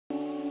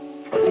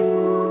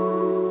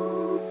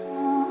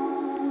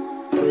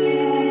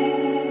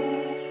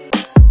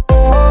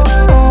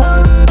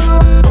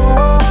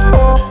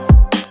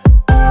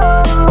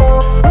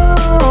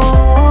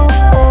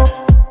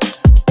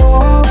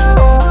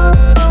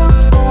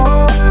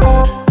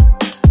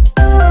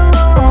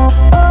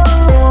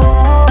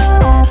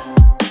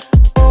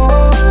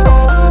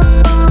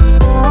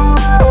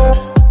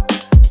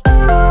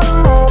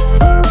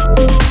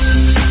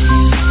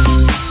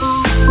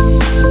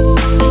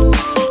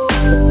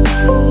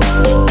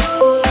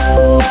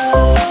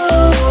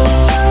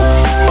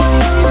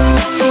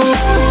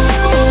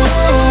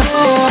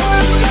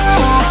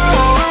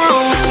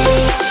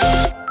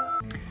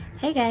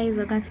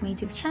to my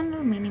YouTube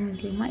channel. My name is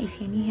Loymer. If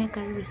you're new here,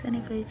 karibu sana.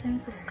 If you're a returning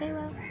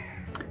subscriber,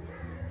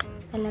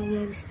 I love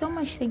you so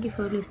much. Thank you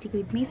for always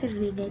sticking with me. So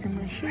today guys, I'm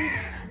gonna show you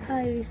how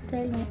I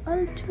restyle my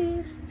old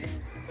twist.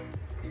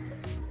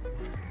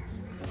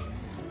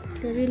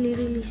 The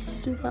really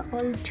super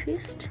old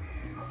twist,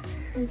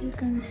 as you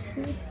can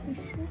see.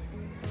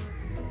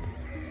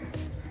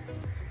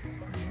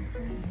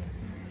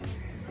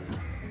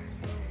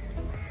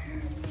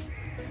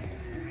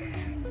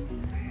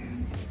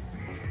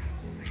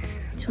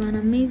 To an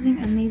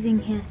amazing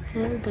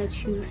hairstyle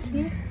that you'll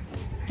see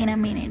in a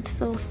minute,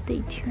 so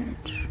stay tuned.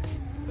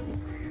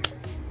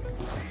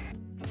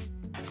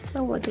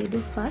 So what I do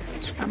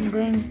first, I'm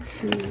going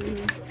to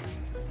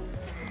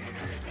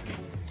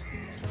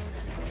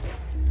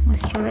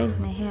moisturize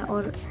my hair,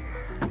 or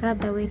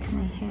rather wet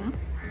my hair.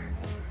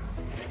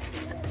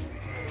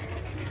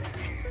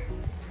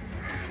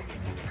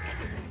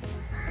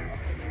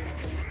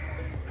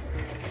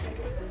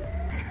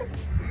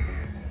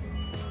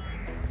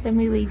 Let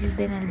me wait it,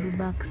 then I'll be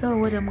back. So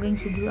what I'm going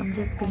to do, I'm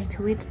just going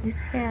to wet this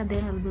hair,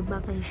 then I'll be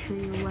back. I'll show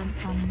you once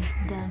I'm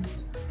done.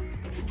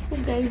 So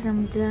guys,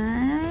 I'm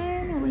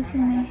done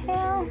wetting my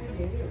hair.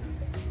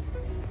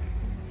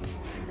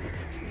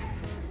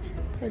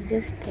 So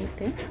just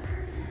tighten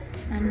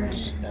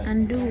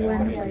and do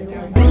one by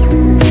one.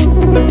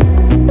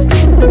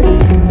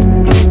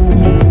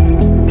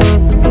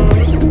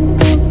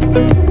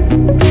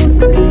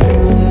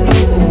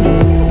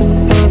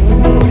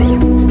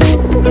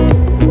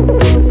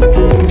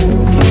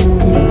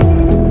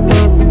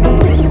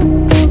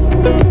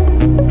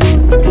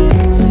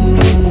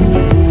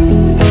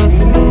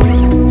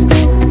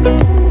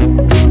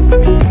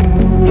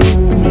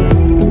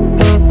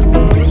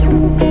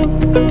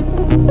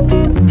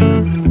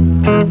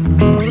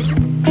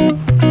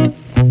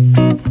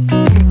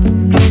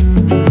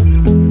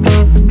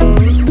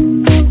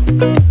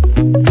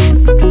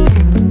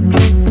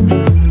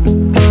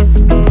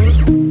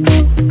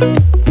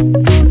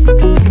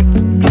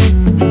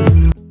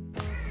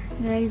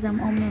 Guys, I'm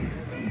almost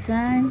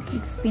done.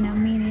 It's been a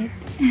minute.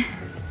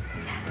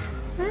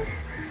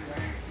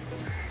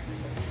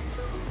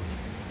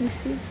 You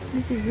see,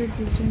 this is what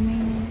is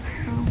remaining.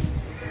 So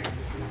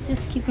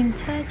just keep in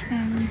touch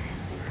and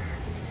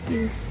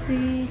you'll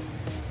see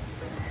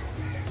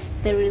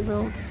the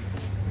results.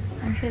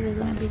 I'm sure they're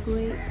gonna be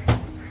great.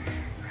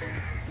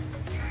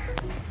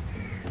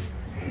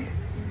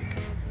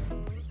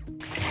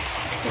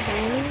 So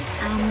guys,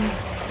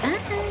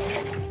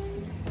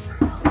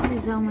 this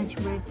is how much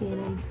birthday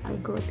I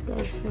got,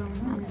 guys, from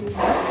Andrew.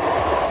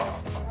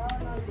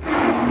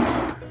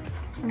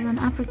 As an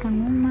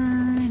African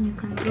woman, you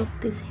can rock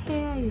this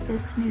hair. You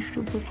just need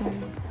to put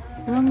on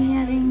long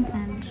earrings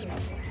and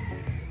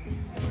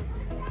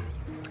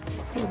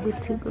you're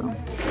good to go.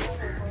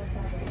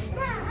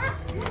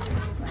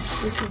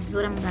 This is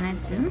what I'm gonna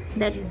do.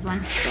 That is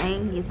one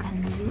style. You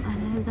can do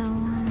another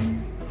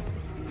one.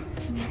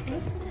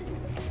 Just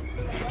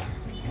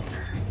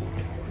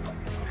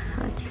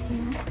cut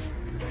here.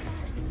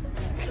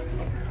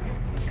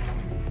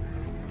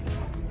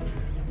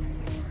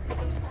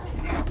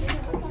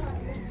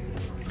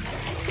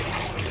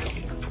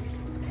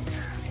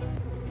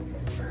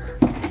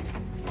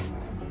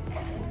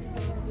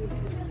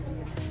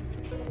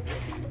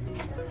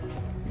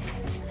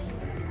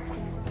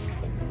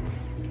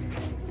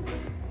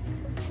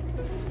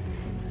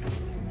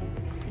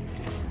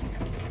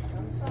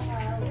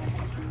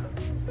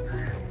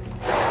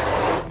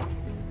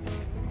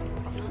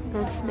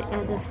 That's the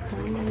other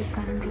style you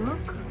can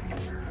rock.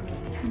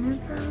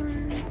 Another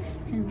one,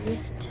 and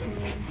this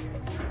style.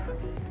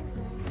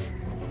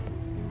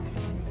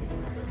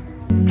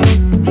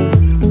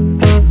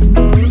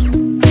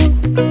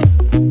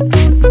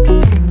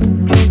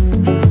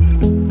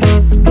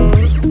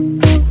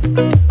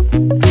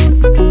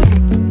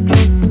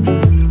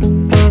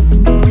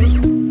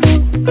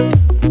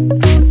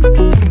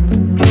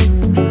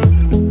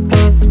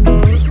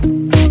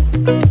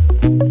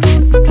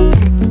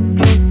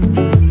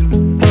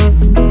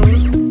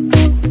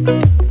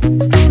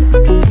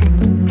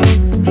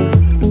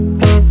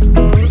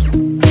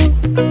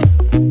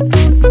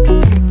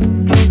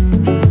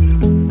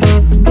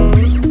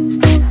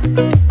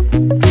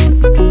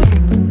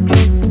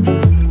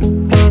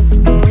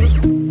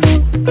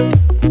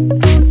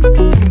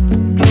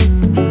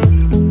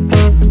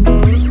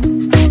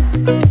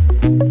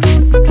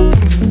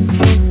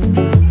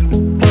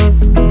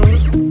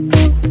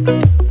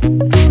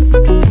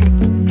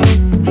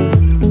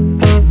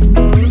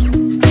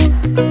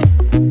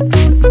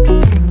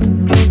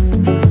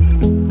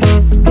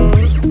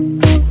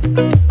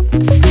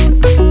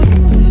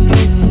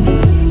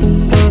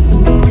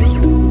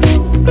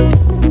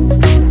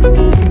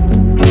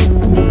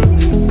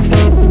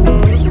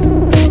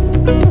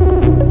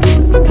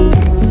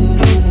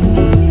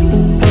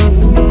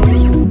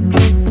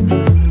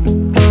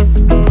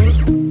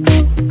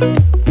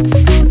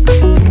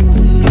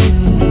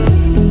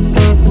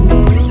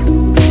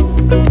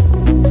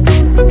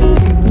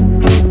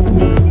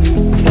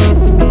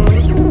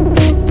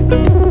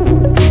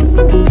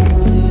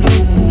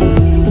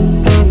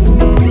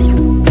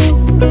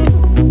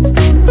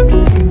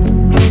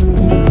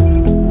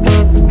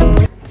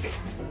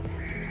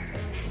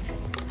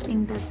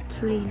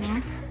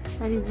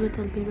 That is what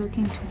I'll be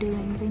rocking today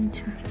when going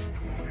to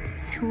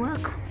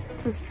work.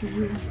 So see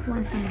you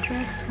once I'm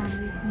dressed and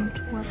we're going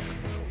to work.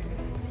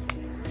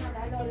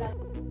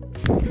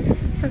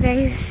 So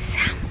guys,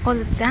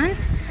 all done.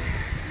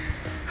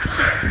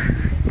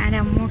 And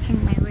I'm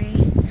walking my way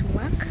to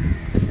work.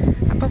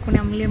 Hapa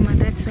kuna mlima,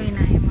 that's why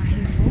na hema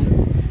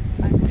hivyo.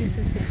 But this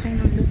is the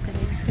final look that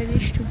I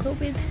decided to go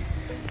with.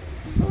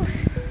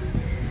 Oof.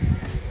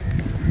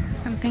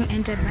 Something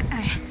entered my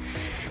eye.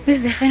 This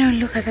is the final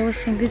look, as I was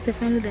saying, this is the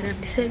final look that I've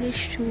decided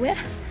to wear.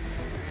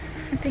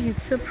 I think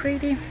it's so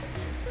pretty.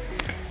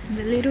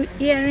 The little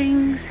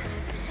earrings,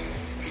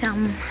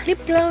 some lip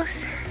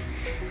gloss,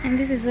 and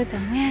this is what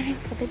I'm wearing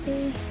for the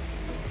day.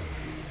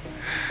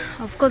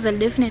 Of course, I'll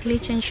definitely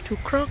change to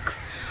Crocs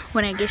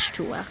when I get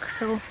to work.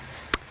 So,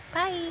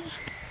 bye.